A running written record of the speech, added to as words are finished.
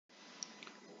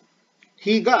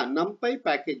ಈಗ ನಂಪೈ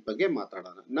ಪ್ಯಾಕೇಜ್ ಬಗ್ಗೆ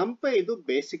ಮಾತಾಡೋಣ. ನಂಪೈ ಇದು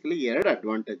ಬೇಸಿಕಲಿ ಎರಡು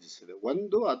ಅಡ್ವಾಂಟೇಜಸ್ ಇದೆ.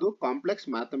 ಒಂದು, ಅದು ಕಾಂಪ್ಲೆಕ್ಸ್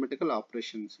ಮ್ಯಾಥಮೆಟಿಕಲ್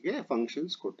ಆಪರೇಷನ್ಸ್ಗೆ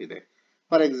ಫಂಕ್ಷನ್ಸ್ ಕೊಟ್ಟಿದೆ.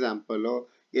 For example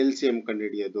LCM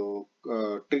ಕಂಡುಹಿಡಿಯೋದು,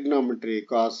 trigonometry,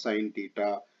 cos, sign, theta,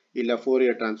 ಇಲ್ಲ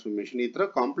ಫೋರಿಯರ್ ಟ್ರಾನ್ಸ್ಫಾರ್ಮೇಶನ್, ಈ ತರ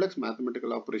ಕಾಂಪ್ಲೆಕ್ಸ್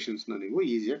ಮ್ಯಾಥಮೆಟಿಕಲ್ ಆಪರೇಷನ್ಸ್ ನ ನೀವು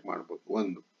ಈಸಿಯಾಗಿ ಮಾಡ್ಬೋದು.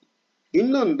 ಒಂದು.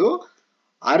 ಇನ್ನೊಂದು,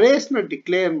 ಅರೇಸ್ ನ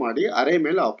ಡಿಕ್ಲೇರ್ ಮಾಡಿ ಅರೇ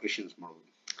ಮೇಲೆ ಆಪರೇಷನ್ಸ್ ಮಾಡ್ಬೋದು.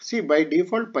 ಬೈ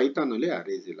ಡಿಫಾಲ್ಟ್ ಪೈಥಾನ್ ಅಲ್ಲಿ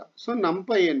ಅರೇಸ್ ಇಲ್ಲ. ಸೊ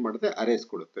ನಂಪೈ ಏನ್ ಮಾಡುತ್ತೆ, ಅರೇಸ್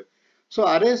ಕೊಡುತ್ತೆ. ಸೊ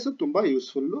ಅರೇಸ್ ತುಂಬಾ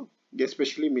ಯೂಸ್ಫುಲ್,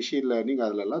 ಎಸ್ಪೆಷಲಿ ಮಿಷಿನ್ ಲರ್ನಿಂಗ್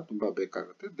ಅಲ್ಲೆಲ್ಲ ತುಂಬಾ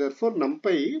ಬೇಕಾಗುತ್ತೆ. ದೇರ್ಫೋರ್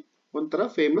ನಂಪೈ ಒಂಥರ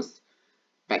ಫೇಮಸ್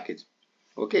ಪ್ಯಾಕೇಜ್.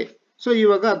 ಓಕೆ, ಸೊ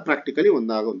ಇವಾಗ ಅದು ಪ್ರಾಕ್ಟಿಕಲಿ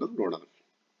ಒಂದಾಗೊಂದು ನೋಡೋಣ.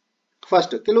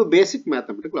 ಫಸ್ಟ್ ಕೆಲವು basic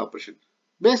mathematical operation.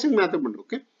 Basic mathematic,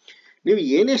 okay, ನೀವು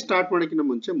ಏನೇ ಸ್ಟಾರ್ಟ್ ಮಾಡೋಕ್ಕಿಂತ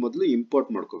ಮುಂಚೆ ಮೊದಲು ಇಂಪೋರ್ಟ್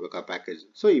ಮಾಡ್ಕೋಬೇಕು ಆ ಪ್ಯಾಕೇಜ್.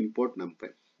 So import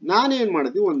ನಂಪೈ. ನಾನೇನ್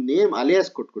ಮಾಡಿದ್ವಿ, ಒಂದು ನೇಮ್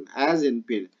ಅಲಿಯಾಸ್ ಕೊಟ್ಕೊಂಡು ಆಸ್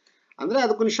NP, ಅಂದ್ರೆ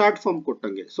ಅದಕ್ಕೊಂದು ಶಾರ್ಟ್ ಫಾರ್ಮ್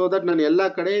ಕೊಟ್ಟಂಗೆ, ಸೊ ದಟ್ ನಾನು ಎಲ್ಲಾ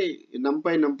ಕಡೆ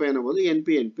ನಂಪೈ ಅನ್ನಬಹುದು, NP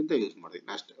ಅಂತ ಯೂಸ್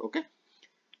ಮಾಡಿದ್ದೀನಿ ಅಷ್ಟೇ. ಓಕೆ,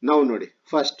 ನಾವು ನೋಡಿ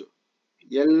ಫಸ್ಟ್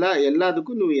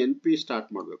ಎಲ್ಲದಕ್ಕೂ ನೀವು NP ಸ್ಟಾರ್ಟ್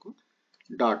ಮಾಡಬೇಕು.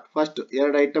 ಡಾಟ್ ಫಸ್ಟ್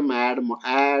ಎರಡು item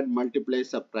add multiply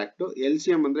subtract,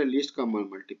 LCM ಅಂದ್ರೆ ಲೀಸ್ಟ್ ಕಾಮನ್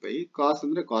ಮಲ್ಟಿಪ್ಲೈ, ಕಾಸ್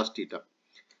ಅಂದ್ರೆ ಕಾಸ್ ಥೀಟಾ,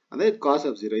 ಅಂದ್ರೆ ಕಾಸ್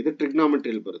ಆಫ್ 0, ಇದು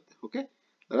ಟ್ರಿಗ್ನಾಮೆಟ್ರಿಯಲ್ಲಿ ಬರುತ್ತೆ. ಓಕೆ,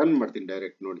 ರನ್ ಮಾಡ್ತೀನಿ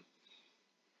ಡೈರೆಕ್ಟ್ ನೋಡಿ.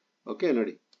 ಓಕೆ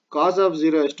ನೋಡಿ, ಕಾಸ್ ಆಫ್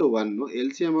 0 ಎಷ್ಟು 1,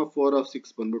 LCM ಆಫ್ 4 ಆಫ್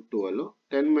 6 ಬಂದ್ಬಿಟ್ಟು 12,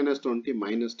 10 - 20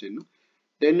 -10,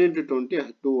 10 × 20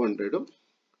 200,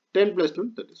 10 + 20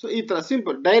 30. ಸೊ ಈ ತರ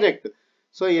simple direct.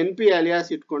 So NP alias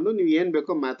ಇಟ್ಕೊಂಡು ನೀವು ಏನ್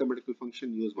ಬೇಕೋ ಮ್ಯಾಥಮೆಟಿಕಲ್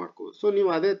ಫಂಕ್ಷನ್ ಯೂಸ್ ಮಾಡ್ಕೋಬಹುದು. ಸೊ ನೀವು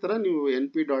ಅದೇ ತರ ನೀವು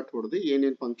NP ಡಾಟ್ ಹೊಡೆದು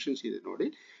ಏನೇನ್ ಫಂಕ್ಷನ್ಸ್ ಇದೆ ನೋಡಿ,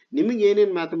 ನಿಮಗೆ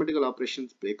ಏನೇನ್ ಮ್ಯಾಥಮೆಟಿಕಲ್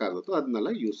ಆಪರೇಷನ್ಸ್ ಬೇಕಾಗುತ್ತೋ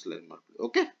ಅದನ್ನೆಲ್ಲ ಯೂಸ್ ಮಾಡ್ಕೊಳ್ಳಿ.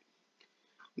 ಓಕೆ,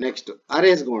 ನೆಕ್ಸ್ಟ್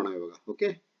ಅರೇಸ್ ಹೋಗೋಣ ಇವಾಗ. ಓಕೆ,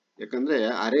 ಯಾಕಂದ್ರೆ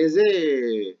ಅರೇಸೇ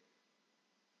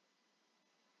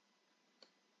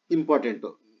important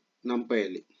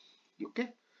ನಂಪೈಯಲ್ಲಿ. Okay,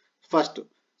 first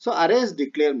so arrays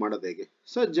declare ಮಾಡೋದು ಹೇಗೆ?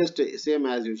 So just same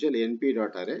as usual NP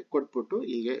dot ಅರೇ ಕೊಟ್ಬಿಟ್ಟು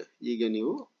ಈಗ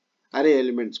ನೀವು ಅರೇ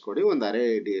ಎಲಿಮೆಂಟ್ಸ್ ಕೊಡಿ, ಒಂದು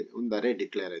ಅರೇ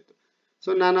ಡಿಕ್ಲೇರ್ ಆಯ್ತು. ಸೊ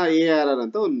ನಾನು ARR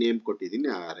ಅಂತ ಒಂದು ನೇಮ್ ಕೊಟ್ಟಿದ್ದೀನಿ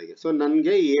ಆ ಅರೇಗೆ. ಸೊ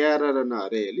ನನಗೆ ARR ಅನ್ನೋ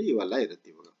ಅರೇಯಲ್ಲಿ ಇವೆಲ್ಲ ಇರುತ್ತೆ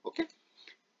ಇವಾಗ. ಓಕೆ,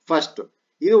 ಫಸ್ಟ್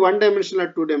ಇದು 1 ಡೈಮೆನ್ಷನಲ್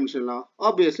 2 ಡೈಮೆನ್ಷನಲ್?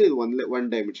 ಆಬ್ವಿಯಸ್ಲಿ ಇದು ಒನ್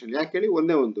ಡೈಮೆನ್ಷನ್. ಯಾಕೆ ಹೇಳಿ,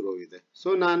 ಒಂದೇ ಒಂದು ರೋ ಇದೆ. ಸೊ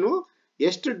ನಾನು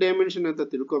ಎಷ್ಟು ಡೈಮೆನ್ಷನ್ ಅಂತ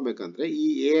ತಿಳ್ಕೊಬೇಕಂದ್ರೆ ಈ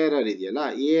ARR ಇದೆಯಲ್ಲ,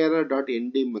 ARR ಡಾಟ್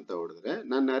ಎಂಡಿಮ್ ಅಂತ ಹೊಡೆದ್ರೆ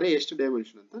ನನ್ನ ಅರೇ ಎಷ್ಟು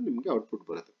ಡೈಮೆನ್ಷನ್ ಅಂತ ನಿಮ್ಗೆ ಔಟ್ಪುಟ್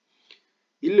ಬರುತ್ತೆ.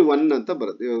 ಇಲ್ಲಿ 1 ಅಂತ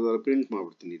ಬರುತ್ತೆ. ಇವಾಗ ಪ್ರಿಂಟ್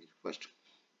ಮಾಡ್ಬಿಡ್ತೀನಿ. ಫಸ್ಟ್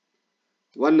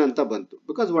 1 ಅಂತ ಬಂತು,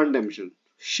 ಬಿಕಾಸ್ 1 ಡೈಮೆನ್ಷನ್.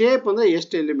 ಶೇಪ್ ಅಂದ್ರೆ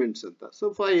ಎಷ್ಟು ಎಲಿಮೆಂಟ್ಸ್ ಅಂತ. ಸೊ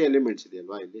 5 ಎಲಿಮೆಂಟ್ಸ್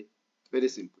ಇದೆಯಲ್ವಾ ಇಲ್ಲಿ, ವೆರಿ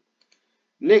ಸಿಂಪಲ್.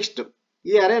 ನೆಕ್ಸ್ಟ್,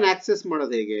 ಈ ಅರೇನ ಆಕ್ಸೆಸ್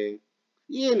ಮಾಡೋದು ಹೇಗೆ?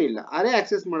 ಏನಿಲ್ಲ, ಅರೇ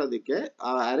ಆಕ್ಸೆಸ್ ಮಾಡೋದಕ್ಕೆ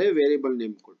ಆ ಅರೇ ವೇರಿಯಬಲ್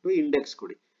ನೇಮ್ ಕೊಟ್ಟು ಇಂಡೆಕ್ಸ್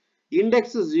ಕೊಡಿ.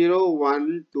 ಇಂಡೆಕ್ಸ್ 0 1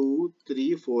 2 3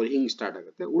 4 ಹಿಂಗ್ ಸ್ಟಾರ್ಟ್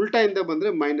ಆಗುತ್ತೆ. ಉಲ್ಟಾ ಇಂದ ಬಂದ್ರೆ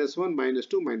 -1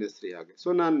 -2 -3 ಆಗುತ್ತೆ. ಸೊ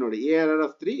ನಾನು ನೋಡಿ ARR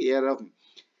ಆಫ್ 3,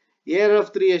 ARR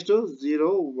ಆಫ್ 3 ಎಷ್ಟು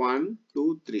 0 1 2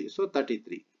 3, ಸೊ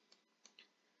 33.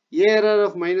 ARR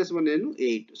ಆಫ್ -1 ಏನು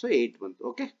 8, ಸೊ 8 ಬಂತು.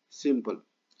 Okay, simple.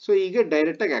 ಸೊ ಈಗ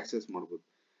ಡೈರೆಕ್ಟ್ ಆಗಿ ಆಕ್ಸೆಸ್ ಮಾಡ್ಬೋದು.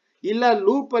 ಇಲ್ಲ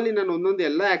ಲೂಪ್ ಅಲ್ಲಿ ನಾನು ಒಂದೊಂದು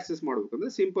ಎಲ್ಲ ಆಕ್ಸೆಸ್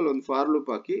ಮಾಡ್ಬೇಕಂದ್ರೆ ಸಿಂಪಲ್ ಒಂದು for loop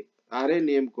hockey array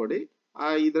name ಕೊಡಿ,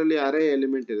 ಇದರಲ್ಲಿ ಅರೇ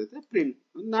ಎಲಿಮೆಂಟ್ ಇರುತ್ತೆ, ಪ್ರಿಂಟ್.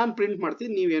 ನಾನು ಪ್ರಿಂಟ್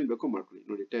ಮಾಡ್ತೀನಿ, ನೀವೇನ್ ಬೇಕೋ ಮಾಡ್ಕೊಳ್ಳಿ.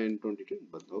 ನೋಡಿ 10 22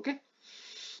 ಬಂತು. ಓಕೆ,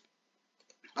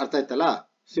 ಅರ್ಥ ಆಯ್ತಲ್ಲ?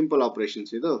 ಸಿಂಪಲ್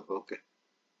ಆಪರೇಷನ್ಸ್ ಇದು. ಓಕೆ,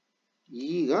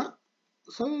 ಈಗ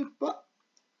ಸ್ವಲ್ಪ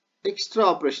ಎಕ್ಸ್ಟ್ರಾ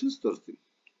ಆಪರೇಷನ್ಸ್ ತೋರಿಸ್ತೀನಿ.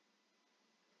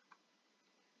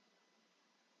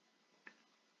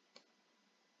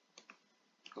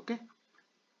 ಓಕೆ,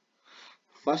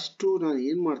 ಫಸ್ಟ್ ನಾನು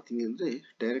ಏನ್ ಮಾಡ್ತೀನಿ ಅಂದ್ರೆ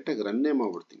ಡೈರೆಕ್ಟ್ ಆಗಿ ರನ್ನೇ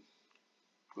ಮಾಡ್ಬಿಡ್ತೀನಿ.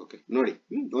 ಓಕೆ ನೋಡಿ,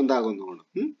 ಒಂದಾಗೊಂದು ನೋಡೋಣ.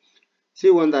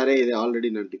 ಒಂದು ಅರೇ ಇದೆ ಆಲ್ರೆಡಿ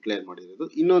ನಾನು ಡಿಕ್ಲೇರ್ ಮಾಡಿರೋದು,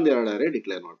 ಇನ್ನೊಂದು 2 ಅರೇ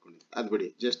ಡಿಕ್ಲೇರ್ ಮಾಡ್ಕೊಂಡಿದ್ದೀನಿ. ಅದು ಬಿಡಿ,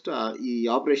 ಜಸ್ಟ್ ಈ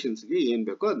ಆಪರೇಷನ್ಸ್ಗೆ ಏನ್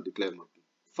ಬೇಕೋ ಅದು ಡಿಕ್ಲೇರ್ ಮಾಡ್ತೀನಿ.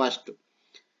 First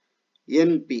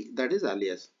NP, that is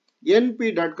alias.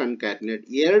 NP dot ಕನ್ಕ್ಯಾಟಿನೇಟ್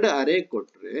 2 ಅರೇ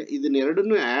ಕೊಟ್ರೆ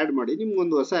ಇದನ್ನೆರಡನ್ನು ಆಡ್ ಮಾಡಿ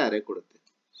ನಿಮ್ಗೊಂದು ಹೊಸ ಅರೇ ಕೊಡುತ್ತೆ.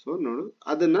 ಸೊ ನೋಡು,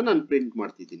 ಅದನ್ನ ನಾನು ಪ್ರಿಂಟ್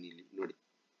ಮಾಡ್ತಿದ್ದೀನಿ ಇಲ್ಲಿ ನೋಡಿ.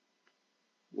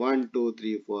 1 2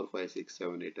 3 4 5 6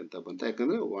 7 8 ಅಂತ ಬಂತು.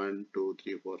 ಯಾಕಂದ್ರೆ 1 2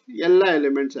 3 4 ಎಲ್ಲ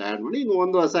ಎಲಿಮೆಂಟ್ಸ್ ಆಡ್ ಮಾಡಿ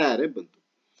ಒಂದು ಹೊಸ ಅರೇ ಬಂತು.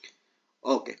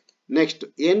 ಓಕೆ, ನೆಕ್ಸ್ಟ್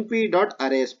NP ಡಾಟ್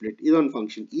ಅರೇ ಸ್ಪ್ಲಿಟ್, ಇದೊಂದು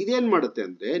ಫಂಕ್ಷನ್. ಇದೇನ್ ಮಾಡುತ್ತೆ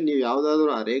ಅಂದ್ರೆ ನೀವು ಯಾವ್ದಾದ್ರು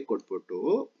ಅರೇ ಕೊಟ್ಬಿಟ್ಟು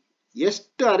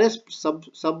ಎಷ್ಟು ಅರೇ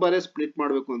ಸಬ್ ಅರೇ ಸ್ಪ್ಲಿಟ್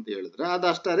ಮಾಡ್ಬೇಕು ಅಂತ ಹೇಳಿದ್ರೆ ಅದು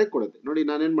ಅಷ್ಟು ಅರೇ ಕೊಡುತ್ತೆ. ನೋಡಿ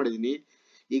ನಾನೇನ್ ಮಾಡಿದೀನಿ,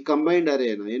 ಈ ಕಂಬೈನ್ಡ್ ಅರೇ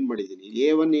ಏನ್ ಮಾಡಿದೀನಿ,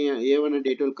 A1 and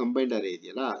A12 ಕಂಬೈನ್ಡ್ ಅರೇ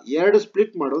ಇದೆಯಲ್ಲ, 2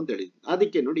 ಸ್ಪ್ಲಿಟ್ ಮಾಡು ಅಂತ ಹೇಳಿದೀನಿ.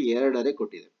 ಅದಕ್ಕೆ ನೋಡಿ 2 ಅರೇ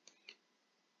ಕೊಟ್ಟಿದೆ.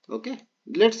 ಓಕೆ,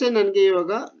 ಲೆಟ್ಸ್ ಸೇ ನನಗೆ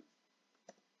ಇವಾಗ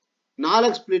 4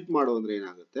 ಸ್ಪ್ಲಿಟ್ ಮಾಡು ಅಂದ್ರೆ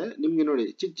ಏನಾಗುತ್ತೆ ನಿಮ್ಗೆ ನೋಡಿ,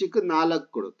 ಚಿಕ್ಕ 4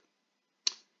 ಕೊಡುತ್ತೆ.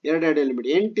 2 ಎಲಿಮೆಂಟ್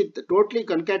 8 ಇತ್ತು. ಟೋಟ್ಲಿ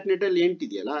ಕನ್ಕ್ಯಾಟಿನೇಟ್ ಅಲ್ಲಿ 8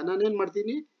 ಇದೆಯಲ್ಲ, ನಾನೇನ್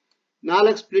ಮಾಡ್ತೀನಿ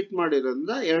 4 ಸ್ಪ್ಲಿಟ್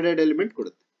ಮಾಡಿರೋದ್ರಿಂದ 2 ಎಲಿಮೆಂಟ್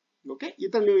ಕೊಡುತ್ತೆ. ಓಕೆ, ಈ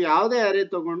ತರ ನೀವು ಯಾವುದೇ ಅರೇ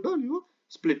ತಗೊಂಡು ನೀವು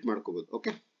ಸ್ಪ್ಲಿಟ್ ಮಾಡ್ಕೋಬಹುದು.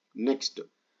 ಓಕೆ, ನೆಕ್ಸ್ಟ್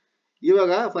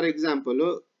ಇವಾಗ ಫಾರ್ ಎಕ್ಸಾಂಪಲ್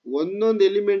ಒಂದೊಂದು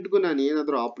ಎಲಿಮೆಂಟ್ಗೂ ನಾನು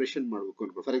ಏನಾದರೂ ಆಪರೇಷನ್ ಮಾಡ್ಬೇಕು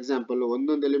ಅನ್ಕೋ. ಫಾರ್ ಎಕ್ಸಾಂಪಲ್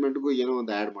ಒಂದೊಂದು ಎಲಿಮೆಂಟ್ಗೂ ಏನೋ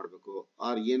ಒಂದು ಆಡ್ ಮಾಡಬೇಕು,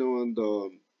 ಆರ್ ಏನೋ ಒಂದು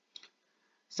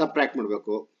ಸಬ್ಟ್ರಾಕ್ಟ್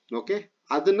ಮಾಡಬೇಕು. ಓಕೆ,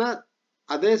 ಅದನ್ನ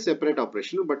ಅದೇ ಸೆಪರೇಟ್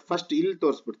ಆಪರೇಷನ್. ಬಟ್ ಫಸ್ಟ್ ಇಲ್ಲಿ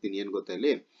ತೋರಿಸ್ಬಿಡ್ತೀನಿ ಏನ್ ಗೊತ್ತಾ,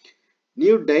 ಇಲ್ಲಿ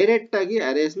ನೀವು ಡೈರೆಕ್ಟ್ ಆಗಿ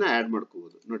ಅರೇಸ್ ನ ಆಡ್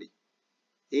ಮಾಡ್ಕೋಬಹುದು ನೋಡಿ.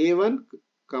 A1,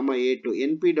 A2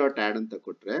 np.add ಅಂತ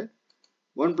ಕೊಟ್ರೆ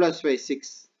 1 + 5 6,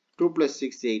 2 +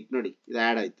 6 8 ನೋಡಿ, ಇದು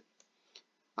ಆಡ್ ಆಯ್ತು.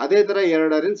 ಅದೇ ತರ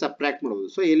ಎರಡು ಅರೇನ ಸಬ್ಟ್ರಾಕ್ಟ್ ಮಾಡಬಹುದು.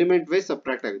 ಸೊ ಎಲಿಮೆಂಟ್ ವೈಸ್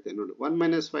ಸಬ್ಟ್ರಾಕ್ಟ್ ಆಗುತ್ತೆ ನೋಡಿ. 1 -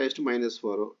 5 ಎಷ್ಟು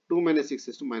 -4, 2 - 6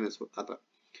 ಎಷ್ಟು -4. ಆತರ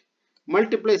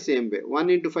multiply same way. 1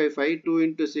 × 5 5, 2 ×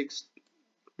 6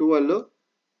 12,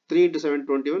 3 × 7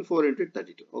 21, 4 ×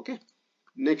 32. Okay,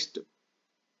 next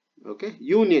okay,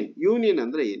 union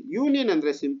ಅಂದ್ರೆ ಏನು? ಯೂನಿಯನ್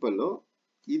ಅಂದ್ರೆ ಸಿಂಪಲ್,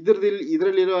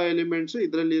 ಇದ್ರಲ್ಲಿರೋ ಎಲಿಮೆಂಟ್ಸ್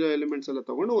ಎಲ್ಲ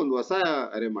ತಗೊಂಡು ಒಂದು ಹೊಸ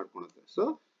ಅರೇ ಮಾಡ್ಕೊಳುತ್ತೆ. So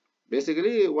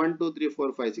basically 1 2 3 4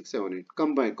 5 6 7 8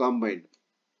 ಕಾಂಬೈನ್ಡ್.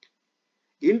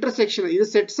 ಇಂಟರ್ಸೆಕ್ಷನ್ ಇದು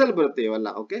ಸೆಟ್ಸ್ ಅಲ್ಲಿ ಬರುತ್ತೆ ಇವೆಲ್ಲ.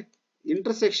 ಓಕೆ,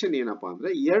 ಇಂಟರ್ಸೆಕ್ಷನ್ ಏನಪ್ಪಾ ಅಂದ್ರೆ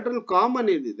ಎರಡರಲ್ಲಿ ಕಾಮನ್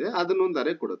ಏನಿದೆ ಅದನ್ನೊಂದು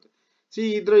ಅರೇ ಕೊಡುತ್ತೆ. ಸಿ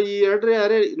ಈ ಎರಡು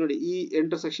ಅರೇ ನೋಡಿ, ಈ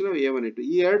ಇಂಟರ್ಸೆಕ್ಷನ್ A1 A2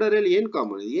 ಈ ಎರಡು ಅರೇಲಿ ಏನ್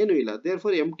ಕಾಮನ್ ಇದೆ? ಏನು ಇಲ್ಲ. ದೇರ್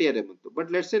ಫಾರ್ ಎಂಟಿ ಅರೇ ಬಂತು. ಬಟ್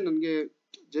ಲೆಟ್ಸ್ ಸೇ ನನಗೆ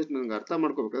ಅರ್ಥ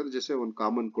ಮಾಡ್ಕೋಬೇಕಾದ್ರೆ ಜಸ್ಟ್ ಒಂದು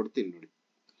ಕಾಮನ್ ಕೊಡ್ತೀನಿ ನೋಡಿ.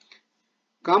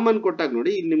 ಕಾಮನ್ ಕೊಟ್ಟಾಗ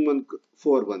ನೋಡಿ, ಇಲ್ಲಿ ನಿಮ್ಗೊಂದು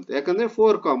 4 ಬಂತು, ಯಾಕಂದ್ರೆ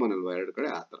 4 ಕಾಮನ್ ಅಲ್ವಾ ಎರಡು ಕಡೆ,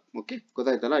 ಆತರ. ಓಕೆ,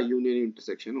 ಗೊತ್ತಾಯ್ತಲ್ಲ ಯೂನಿಯನ್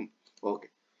ಇಂಟರ್ಸೆಕ್ಷನ್. ಓಕೆ,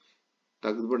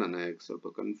 ತೆಗೆದ್ಬಿಡೋಣ, ಸ್ವಲ್ಪ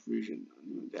ಕನ್ಫ್ಯೂಷನ್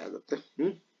ಆಗುತ್ತೆ.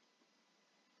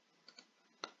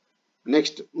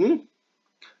 ನೆಕ್ಸ್ಟ್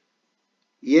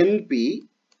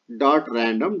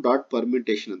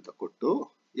np.random.permutation ಅಂತ ಕೊಟ್ಟು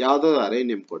ಯಾವ್ದಾದ್ರು ಅರೇ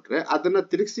ನೇಮ್ ಕೊಟ್ರೆ ಅದನ್ನ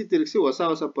ತಿರುಗಿಸಿ ಹೊಸ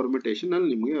ಪರ್ಮಿಟೇಷನ್ ಅಲ್ಲಿ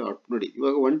ನಿಮಗೆ ನೋಡಿ.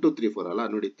 ಇವಾಗ 1 2 3 4 ಅಲ್ಲ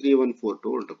ನೋಡಿ, 3 1 4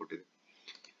 2 ಅಂತ ಕೊಟ್ಟಿದೆ.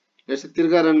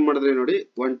 ತಿರ್ಗಾ ರನ್ ಮಾಡಿದ್ರೆ ನೋಡಿ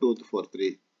 1 2 4 3,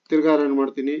 ತಿರ್ಗಾ ರನ್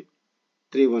ಮಾಡ್ತೀನಿ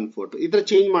 3 1 4 2. ಈ ತರ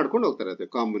ಚೇಂಜ್ ಮಾಡ್ಕೊಂಡು ಹೋಗ್ತಾರೆ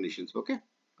ಕಾಂಬಿನೇಷನ್ಸ್. ಓಕೆ,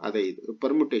 ಅದೇ ಇದು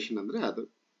ಪರ್ಮಿಟೇಷನ್ ಅಂದ್ರೆ ಅದು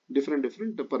ಡಿಫ್ರೆಂಟ್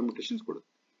ಪರ್ಮಿಟೇಷನ್ಸ್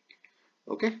ಕೊಡುತ್ತೆ.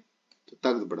 ಓಕೆ,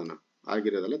 ತೆಗೆದ್ಬಿಡೋಣ,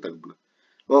 ಆಗಿರೋದೆಲ್ಲ ತೆಗೆದ್ಬಿಡೋಣ.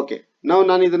 ಓಕೆ,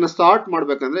 ನಾನು ಇದನ್ನ ಸಾರ್ಟ್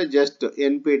ಮಾಡ್ಬೇಕಂದ್ರೆ ಜಸ್ಟ್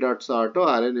np.sort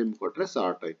ಅರೇ ನೇಮ್ ಕೊಟ್ರೆ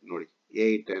ಸಾರ್ಟ್ ಆಯ್ತು ನೋಡಿ.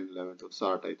 8 10 11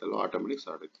 ಸಾರ್ಟ್ ಆಯ್ತಲ್ಲ, ಆಟೋಮೆಟಿಕ್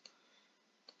ಸಾರ್ಟ್ ಆಯ್ತು.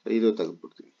 ಇದು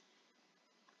ತೆಗೆದ್ಬಿಡ್ತೀನಿ.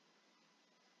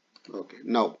 ಓಕೆ,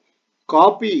 ನಾವು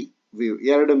ಕಾಪಿ ವ್ಯೂ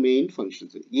ಎರಡು ಮೇನ್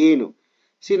ಫಂಕ್ಷನ್ಸ್ ಏನು?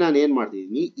 ನಾನು ಏನ್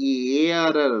ಮಾಡ್ತಿದ್ದೀನಿ, ಈ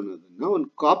ARR ಅನ್ನೋದನ್ನ ಒಂದು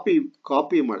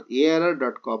ಕಾಪಿ ಮಾಡಿ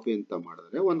ARR.copy ಅಂತ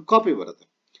ಮಾಡಿದ್ರೆ ಒಂದು ಕಾಪಿ ಬರುತ್ತೆ.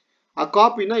 ಆ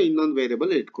ಕಾಪಿನ ಇನ್ನೊಂದು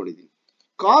ವೇರಿಯಬಲ್ ಇಟ್ಕೊಂಡಿದ್ದೀನಿ.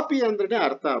 ಕಾಪಿ ಅಂದ್ರೆ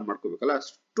ಅರ್ಥ ಮಾಡ್ಕೋಬೇಕಲ್ಲ,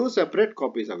 2 ಸೆಪರೇಟ್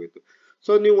ಕಾಪೀಸ್ ಆಗಿತ್ತು.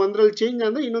 ಸೊ ನೀವು ಒಂದ್ರಲ್ಲಿ ಚೇಂಜ್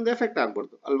ಅಂದ್ರೆ ಇನ್ನೊಂದು ಎಫೆಕ್ಟ್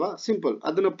ಆಗ್ಬಾರ್ದು ಅಲ್ವಾ, ಸಿಂಪಲ್.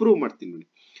 ಅದನ್ನ ಪ್ರೂವ್ ಮಾಡ್ತೀನಿ ನೋಡಿ.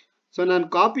 ಸೊ ನಾನು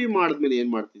ಕಾಪಿ ಮಾಡಿದ್ಮೇಲೆ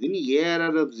ಏನ್ ಮಾಡ್ತಿದ್ದೀನಿ,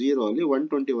 ARR of 0 ಅಲ್ಲಿ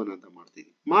 121 ಅಂತ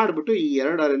ಮಾಡ್ತೀನಿ. ಮಾಡ್ಬಿಟ್ಟು ಈ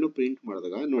ಎರಡು ಅರೇನು ಪ್ರಿಂಟ್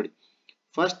ಮಾಡಿದಾಗ ನೋಡಿ,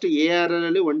 ಫಸ್ಟ್ ARR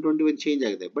ಅಲ್ಲಿ 121 ಚೇಂಜ್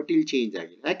ಆಗಿದೆ, ಬಟ್ ಇಲ್ಲಿ ಚೇಂಜ್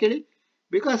ಆಗಿಲ್ಲ. ಯಾಕೆ ಹೇಳಿ?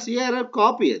 ಬಿಕಾಸ್ ARR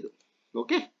ಕಾಪಿ ಅದು.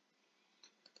 ಓಕೆ,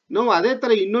 ನಾವು ಅದೇ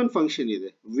ತರ ಇನ್ನೊಂದು ಫಂಕ್ಷನ್ ಇದೆ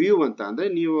ವ್ಯೂ ಅಂತ. ಅಂದ್ರೆ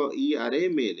ನೀವು ಈ ಅರೇ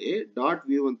ಮೇಲೆ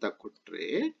 .view ಅಂತ ಕೊಟ್ರೆ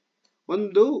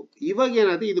ಒಂದು, ಇವಾಗ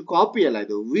ಏನಾದ್ರೆ ಇದು ಕಾಪಿ ಅಲ್ಲ,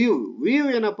 ಇದು ವ್ಯೂ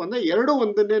ಏನಪ್ಪಾ ಅಂದ್ರೆ ಎರಡು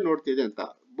ಒಂದನ್ನೇ ನೋಡ್ತಿದೆ ಅಂತ,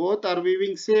 ಬೋತ್ ಆರ್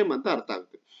ವಿವಿಂಗ್ ಸೇಮ್ ಅಂತ ಅರ್ಥ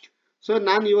ಆಗುತ್ತೆ. ಸೊ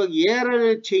ನಾನು ಇವಾಗ ARR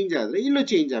ಚೇಂಜ್ ಆದ್ರೆ ಇಲ್ಲೂ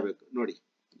ಚೇಂಜ್ ಆಗ್ಬೇಕು ನೋಡಿ,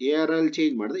 ARR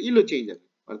ಚೇಂಜ್ ಮಾಡಿದ್ರೆ ಇಲ್ಲೂ ಚೇಂಜ್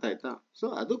ಆಗ್ಬೇಕು. ಅರ್ಥ ಆಯ್ತಾ? ಸೊ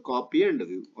ಅದು copy and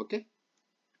view. Okay,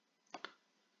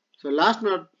 so last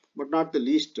but not the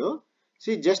least,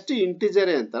 just integer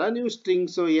ಅಂತಾರ, ನೀವು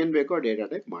ಸ್ಟ್ರಿಂಗ್ಸ್ ಏನ್ ಬೇಕೋ ಡೇಟಾ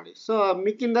ಟೈಪ್ ಮಾಡಿ. ಸೊ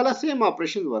ಮಿಕ್ಕಿಂದೆಲ್ಲ ಸೇಮ್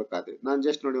ಆಪರೇಷನ್ ವರ್ಕ್ ಆಗುತ್ತೆ. ನಾನು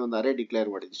ಜಸ್ಟ್ ನೋಡಿ ಒಂದು ಅರೇ ಡಿಕ್ಲೇರ್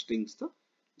ಮಾಡಿದ್ದು ಸ್ಟ್ರಿಂಗ್ಸ್,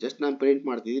 ಜಸ್ಟ್ ನಾನು ಪ್ರಿಂಟ್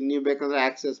ಮಾಡ್ತಿದ್ದೀನಿ. ನೀವು ಬೇಕಾದ್ರೆ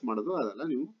ಆಕ್ಸೆಸ್ ಮಾಡೋದು ಅದೆಲ್ಲ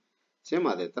ನೀವು ಸೇಮ್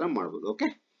ಅದೇ ತರ ಮಾಡ್ಬೋದು. ಓಕೆ,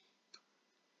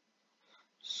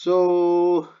 ಸೊ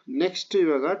ನೆಕ್ಸ್ಟ್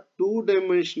ಇವಾಗ 2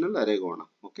 ಡೈಮೆನ್ಷನಲ್ ಅರೇಗೋಣ.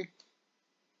 ಓಕೆ,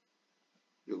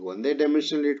 ಇವಾಗ ಒಂದೇ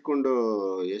ಡೈಮೆನ್ಷನಲ್ ಇಟ್ಕೊಂಡು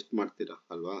ಎಷ್ಟು ಮಾಡ್ತೀರಾ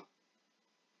ಅಲ್ವಾ.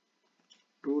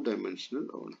 2 ಡೈಮೆನ್ಷನಲ್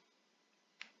ಹೋಗೋಣ,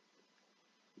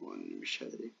 ಒಂದು ನಿಮಿಷ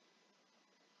ಇರಿ.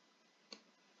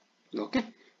 Okay,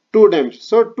 2 dimension.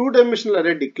 ಸೊ 2 ಡೈಮೆನ್ಷನಲ್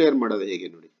ಅರೇ ಡಿಕ್ಲೇರ್ ಮಾಡೋದು ಹೇಗೆ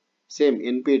ನೋಡಿ, ಸೇಮ್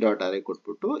np.array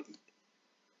ಕೊಟ್ಬಿಟ್ಟು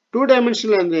 2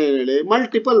 ಡೈಮೆನ್ಷನಲ್ ಅಂದ್ರೆ ಹೇಳಿ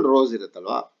ಮಲ್ಟಿಪಲ್ ರೋಸ್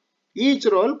ಇರುತ್ತಲ್ವಾ, ಈಚ್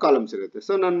ರೋ ಅಲ್ಲಿ ಕಾಲಮ್ಸ್ ಇರುತ್ತೆ.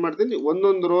 ಸೊ ನಾನು ಮಾಡ್ತೀನಿ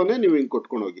ಒಂದೊಂದು ರೋನೇ ನೀವು ಹಿಂಗೆ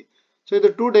ಕೊಟ್ಕೊಂಡು ಹೋಗಿ. ಸೊ ಇದು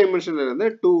 2 ಡೈಮೆನ್ಷನಲ್ ಅಂದ್ರೆ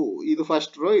 2, ಇದು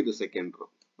ಫಸ್ಟ್ ರೋ, ಇದು second row.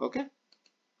 Okay,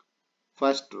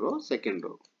 first row second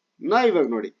row. ಇವಾಗ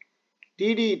ನೋಡಿ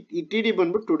TD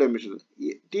ಬಂದ್ಬಿಟ್ಟು 2 ಡೈಮೆನ್ಷನಲ್.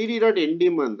 TD.end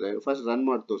ಅಂದ್ರೆ ಫಸ್ಟ್ ರನ್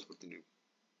ಮಾಡಿ ತೋರಿಸ್ಬಿಡ್ತೀನಿ.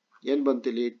 ಏನ್ ಬಂತು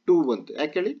ಇಲ್ಲಿ? 2 ಬಂತು.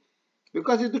 ಯಾಕೆ ಹೇಳಿ?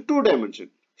 ಬಿಕಾಸ್ ಇದು 2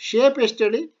 ಡೈಮೆನ್ಷನ್. ಶೇಪ್ ಎಷ್ಟು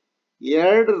ಹೇಳಿ?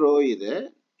 2 ರೋ ಇದೆ,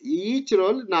 ಈಚ್ ರೋ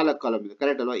ಅಲ್ಲಿ 4 ಕಾಲಮ್ ಇದೆ.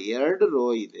 ಕರೆಕ್ಟ್ ಅಲ್ವಾ? 2 ರೋ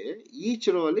ಇದೆ, ಈಚ್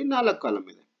ರೋ ಅಲ್ಲಿ 4 ಕಾಲಮ್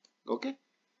ಇದೆ. ಓಕೆ,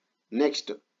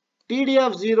 ನೆಕ್ಸ್ಟ್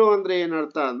TD(0) ಅಂದ್ರೆ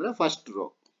ಏನರ್ಥ ಅಂದ್ರೆ ಫಸ್ಟ್ ರೋ,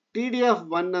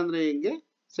 TD(1) ಅಂದ್ರೆ ಹಿಂಗೆ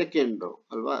ಸೆಕೆಂಡ್ ರೋ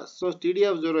ಅಲ್ವಾ. So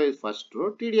TD(0) is first row,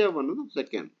 TD(1)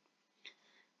 second.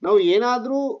 ನಾವು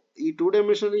ಏನಾದ್ರೂ ಈ 2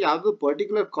 ಡೈಮೆನ್ಷನ್ ಯಾವ್ದು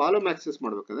ಪರ್ಟಿಕ್ಯುಲರ್ ಕಾಲಮ್ ಆಕ್ಸೆಸ್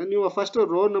ಮಾಡ್ಬೇಕಂದ್ರೆ ನೀವು ಫಸ್ಟ್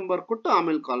ರೋ ನಂಬರ್ ಕೊಟ್ಟು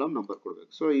ಆಮೇಲೆ ಕಾಲಮ್ ನಂಬರ್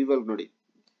ಕೊಡ್ಬೇಕು. ಸೊ ಇವಾಗ ನೋಡಿ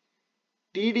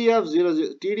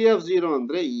TD(0)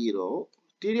 ಅಂದ್ರೆ ಈ ರೋ,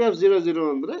 TD(00)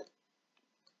 ಅಂದ್ರೆ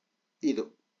ಇದು.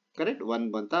 ಕರೆಕ್ಟ್, 1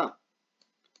 ಬಂತಾ.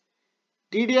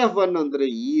 TD(1) ಅಂದ್ರೆ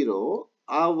ಈ ರೋ,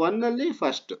 ಆ 1 ಅಲ್ಲಿ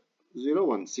ಫಸ್ಟ್ 0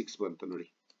 1 6 ಬಂತು ನೋಡಿ.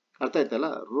 ಅರ್ಥ ಆಯ್ತಲ್ಲ?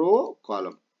 Row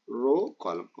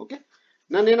column. ಓಕೆ,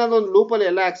 ನಾನು ಏನಾದ್ರು ಒಂದು ಲೂಪ್ ಅಲ್ಲಿ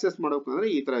ಎಲ್ಲ ಆಕ್ಸೆಸ್ ಮಾಡಬೇಕಂದ್ರೆ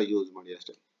ಈ ತರ ಯೂಸ್ ಮಾಡಿ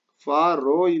ಅಷ್ಟೇ. For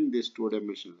rho in this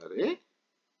 2-dimensional array,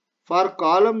 for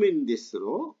column in this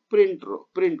rho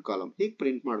print column. ಹೀಗೆ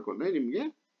ಪ್ರಿಂಟ್ ಮಾಡ್ಕೊಂಡ್ರೆ ನಿಮ್ಗೆ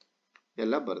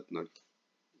ಎಲ್ಲ ಬರುತ್ತೆ ನೋಡಿ.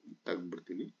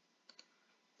 ತೆಗ್ದ್ಬಿಡ್ತೀನಿ,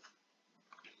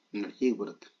 ಹೀಗೆ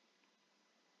ಬರುತ್ತೆ.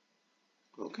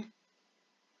 ಓಕೆ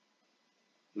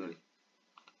ನೋಡಿ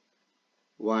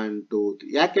 1 2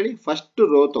 3 ಯಾಕೆ ಹೇಳಿ, first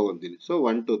row ತಗೊಂತೀನಿ. So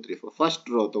 1 2 3 4 first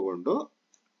row ತಗೊಂಡು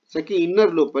ಸೆಕೆಂಡ್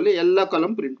ಇನ್ನರ್ ಲೂಪ್ ಅಲ್ಲಿ ಎಲ್ಲ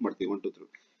ಕಾಲಮ್ ಪ್ರಿಂಟ್ ಮಾಡ್ತೀವಿ 1 2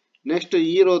 3. ನೆಕ್ಸ್ಟ್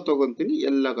ಈ ರೋ ತಗೊಂತೀನಿ,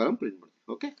 ಎಲ್ಲ ಕಾಲಮ್ ಪ್ರಿಂಟ್ ಮಾಡ್ತೀವಿ.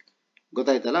 ಓಕೆ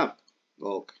ಗೊತ್ತಾಯ್ತಲ್ಲ?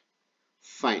 Okay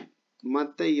fine.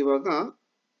 ಮತ್ತೆ ಇವಾಗ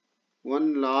ಒನ್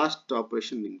ಲಾಸ್ಟ್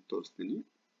ಆಪರೇಷನ್ ನಿಮ್ಗೆ ತೋರಿಸ್ತೀನಿ.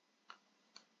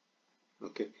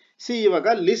 ಓಕೆ ಸಿ, ಇವಾಗ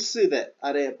ಲಿಸ್ಟ್ ಇದೆ,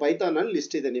 ಅರೆ ಪೈಥಾನ್ ಅಲ್ಲಿ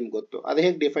ಲಿಸ್ಟ್ ಇದೆ ನಿಮ್ಗೆ ಗೊತ್ತು. ಅದು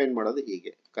ಹೇಗೆ ಡಿಫೈನ್ ಮಾಡೋದು,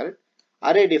 ಹೀಗೆ ಕರೆಕ್ಟ್.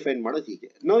 ಅರೇ ಡಿಫೈನ್ ಮಾಡೋದು ಹೀಗೆ.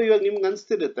 ನಾವು ಇವಾಗ ನಿಮ್ಗೆ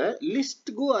ಅನ್ಸ್ತಿರುತ್ತೆ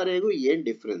ಲಿಸ್ಟ್ಗೂ ಅರೇಗೂ ಏನ್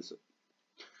ಡಿಫ್ರೆನ್ಸ್.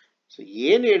 ಸೊ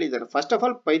ಏನ್ ಹೇಳಿದಾರೆ, ಫಸ್ಟ್ ಆಫ್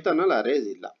ಆಲ್ ಪೈಥಾನ್ ಅಲ್ಲಿ ಅರೇಸ್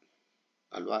ಇಲ್ಲ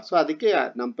ಅಲ್ವಾ, ಸೊ ಅದಕ್ಕೆ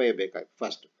ನಂಪೈ ಬೇಕಾಗುತ್ತೆ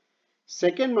ಫಸ್ಟ್.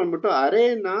 ಸೆಕೆಂಡ್ ಬಂದ್ಬಿಟ್ಟು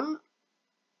ಅರೇನ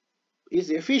ಈಸ್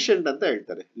ಎಫಿಷಿಯಂಟ್ ಅಂತ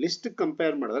ಹೇಳ್ತಾರೆ. ಲಿಸ್ಟ್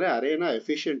ಕಂಪೇರ್ ಮಾಡಿದ್ರೆ ಅರೇನ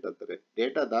ಎಫಿಷಿಯಂಟ್ ಅಂತಾರೆ.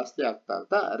 ಡೇಟಾ ಜಾಸ್ತಿ ಆಗ್ತಾ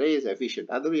ಆಗ್ತಾ ಅರೇ ಇಸ್ ಎಫಿಷಿಯಂಟ್.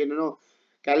 ಅದು ಏನೇನೋ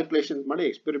ಕ್ಯಾಲ್ಕುಲೇಷನ್ಸ್ ಮಾಡಿ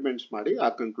ಎಕ್ಸ್ಪೆರಿಮೆಂಟ್ಸ್ ಮಾಡಿ ಆ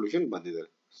ಕನ್ಕ್ಲೂಷನ್ ಬಂದಿದ್ದಾರೆ.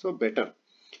 So better.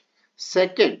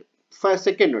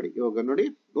 ಸೆಕೆಂಡ್ ನೋಡಿ, ಇವಾಗ ನೋಡಿ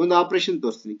ಒಂದು ಆಪರೇಷನ್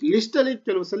ತೋರಿಸ್ತೀನಿ. ಲಿಸ್ಟ್ ಅಲ್ಲಿ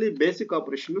ಕೆಲವು ಸಲ ಬೇಸಿಕ್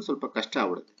ಆಪರೇಷನ್ ಸ್ವಲ್ಪ ಕಷ್ಟ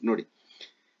ಆಗ್ಬಿಡುತ್ತೆ ನೋಡಿ.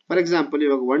 ಫಾರ್ ಎಕ್ಸಾಂಪಲ್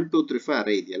ಇವಾಗ 1 2 3 4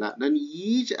 ಅರೇ ಇದೆಯಲ್ಲ, ನಾನು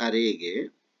ಈಚ್ ಅರೇಗೆ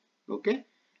ಓಕೆ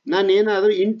ನಾನು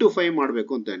ಏನಾದರೂ ಇಂಟು 5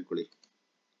 ಮಾಡಬೇಕು ಅಂತ ಅನ್ಕೊಳ್ಳಿ.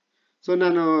 ಸೊ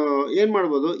ನಾನು ಏನ್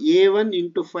ಮಾಡ್ಬೋದು, A1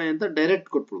 ಇಂಟು 5 ಅಂತ ಡೈರೆಕ್ಟ್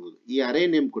ಕೊಟ್ಬಿಡ್ಬೋದು. ಈ ಅರೇ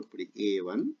ನೇಮ್ ಕೊಟ್ಬಿಡಿ,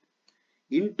 A1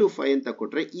 ಇಂಟು 5 ಅಂತ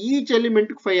ಕೊಟ್ರೆ ಈಚ್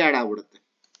ಎಲಿಮೆಂಟ್ 5 ಆಡ್ ಆಗ್ಬಿಡುತ್ತೆ.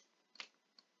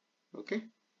 ಓಕೆ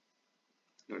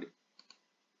ನೋಡಿ,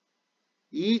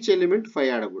 ಈಚ್ ಎಲಿಮೆಂಟ್ 5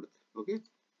 ಆಡ್ ಆಗ್ಬಿಡುತ್ತೆ. ಓಕೆ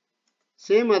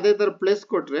ಸೇಮ್ ಅದೇ ತರ ಪ್ಲಸ್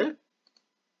ಕೊಟ್ರೆ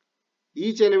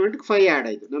ಈಚ್ ಎಲಿಮೆಂಟ್ 5 ಆಡ್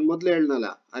ಆಯ್ತು. ನಾನು ಮೊದಲೇ ಹೇಳ್ನಲ್ಲ,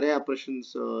 ಅರೇ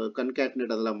ಆಪರೇಷನ್ಸ್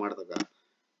ಕನ್ಕ್ಯಾಟ್ನೇಟ್ ಅದೆಲ್ಲ ಮಾಡಿದಾಗ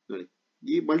ನೋಡಿ,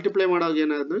 ಈ ಮಲ್ಟಿಪ್ಲೈ ಮಾಡುವಾಗ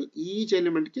ಏನಾದ್ರು ಈಚ್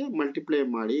ಎಲಿಮೆಂಟ್ಗೆ ಮಲ್ಟಿಪ್ಲೈ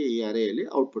ಮಾಡಿ ಈ ಅರೇಯಲ್ಲಿ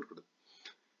ಔಟ್ಪುಟ್ ಕೊಡುತ್ತೆ.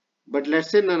 ಬಟ್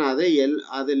ಲೆಟ್ಸ್ ಸೇ ನಾನು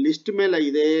ಅದೇ ಲಿಸ್ಟ್ ಮೇಲೆ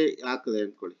ಇದೇ ಹಾಕಿದೆ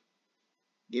ಅನ್ಕೊಳ್ಳಿ,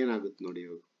 ಏನಾಗುತ್ತೆ ನೋಡಿ.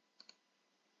 ಇವಾಗ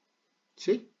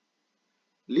ಸಿ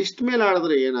ಲಿಸ್ಟ್ ಮೇಲೆ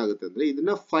ಆಡಿದ್ರೆ ಏನಾಗುತ್ತೆ ಅಂದ್ರೆ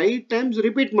ಇದನ್ನ 5 ಟೈಮ್ಸ್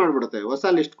ರಿಪೀಟ್ ಮಾಡ್ಬಿಡುತ್ತೆ, ಹೊಸ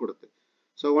ಲಿಸ್ಟ್ ಕೊಡುತ್ತೆ.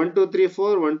 So 1 2 3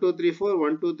 4 1 2 3 4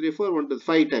 1 2 3 4 1 2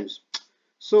 5 times.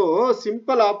 So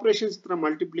simple operations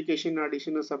multiplication,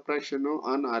 addition, subtraction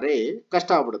on ಅರೇ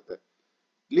ಕಷ್ಟ ಆಗ್ಬಿಡುತ್ತೆ.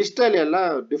 ಲಿಸ್ಟ್ ಅಲ್ಲಿ ಎಲ್ಲ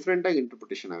ಡಿಫ್ರೆಂಟ್ ಆಗಿ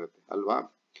ಇಂಟರ್ಪ್ರಿಟೇಷನ್ ಆಗುತ್ತೆ ಅಲ್ವಾ.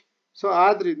 ಸೊ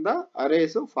ಆದ್ರಿಂದ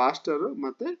ಅರೇಸ್ ಫಾಸ್ಟರ್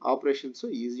ಮತ್ತೆ ಆಪರೇಷನ್ಸ್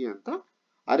ಈಸಿ ಅಂತ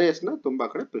ಅರೇಸ್ ನ ತುಂಬಾ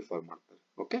ಕಡೆ ಪ್ರಿಫರ್ ಮಾಡ್ತಾರೆ.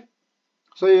 ಓಕೆ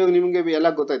ಸೊ ಇವಾಗ ನಿಮ್ಗೆ ಎಲ್ಲ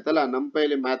ಗೊತ್ತಾಯ್ತಲ್ಲ,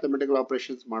 ನಂಪೈಲಿ ಮ್ಯಾಥಮೆಟಿಕಲ್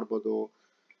ಆಪರೇಷನ್ಸ್ ಮಾಡ್ಬೋದು,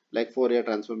 ಲೈಕ್ ಫೋರಿಯರ್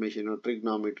ಟ್ರಾನ್ಸ್ಫಾರ್ಮೇಶನ್,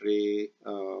 ಟ್ರಿಗ್ನಾಮಿಟ್ರಿ,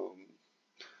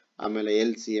 ಆಮೇಲೆ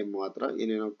LCM ಮಾತ್ರ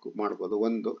ಏನೇನೋ ಮಾಡ್ಬೋದು.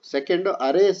 ಒಂದು ಸೆಕೆಂಡ್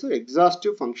ಅರೇಸ್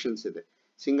ಎಕ್ಸಾಸ್ಟಿವ್ ಫಂಕ್ಷನ್ಸ್ ಇದೆ.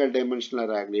 ಸಿಂಗಲ್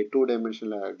ಡೈಮೆನ್ಷನಲ್ ಆಗಲಿ 2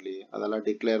 ಡೈಮೆನ್ಷನಲ್ ಆಗಲಿ ಅದೆಲ್ಲ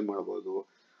ಡಿಕ್ಲೇರ್ ಮಾಡ್ಬೋದು.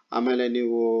 ಆಮೇಲೆ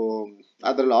ನೀವು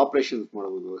ಅದರಲ್ಲಿ ಆಪರೇಷನ್ಸ್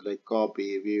ಮಾಡ್ಬೋದು, like copy,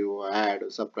 view, add,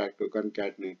 subtract,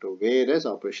 ಕನ್ಕ್ಯಾಟ್ನೇಟ್, various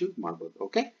operations ಮಾಡ್ಬೋದು.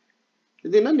 ಓಕೆ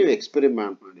ಇದನ್ನ ನೀವು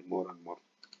ಎಕ್ಸ್ಪೆರಿಮೆಂಟ್ ಮಾಡಿ ಮೋರ್ ಅಂಡ್ ಮೋರ್.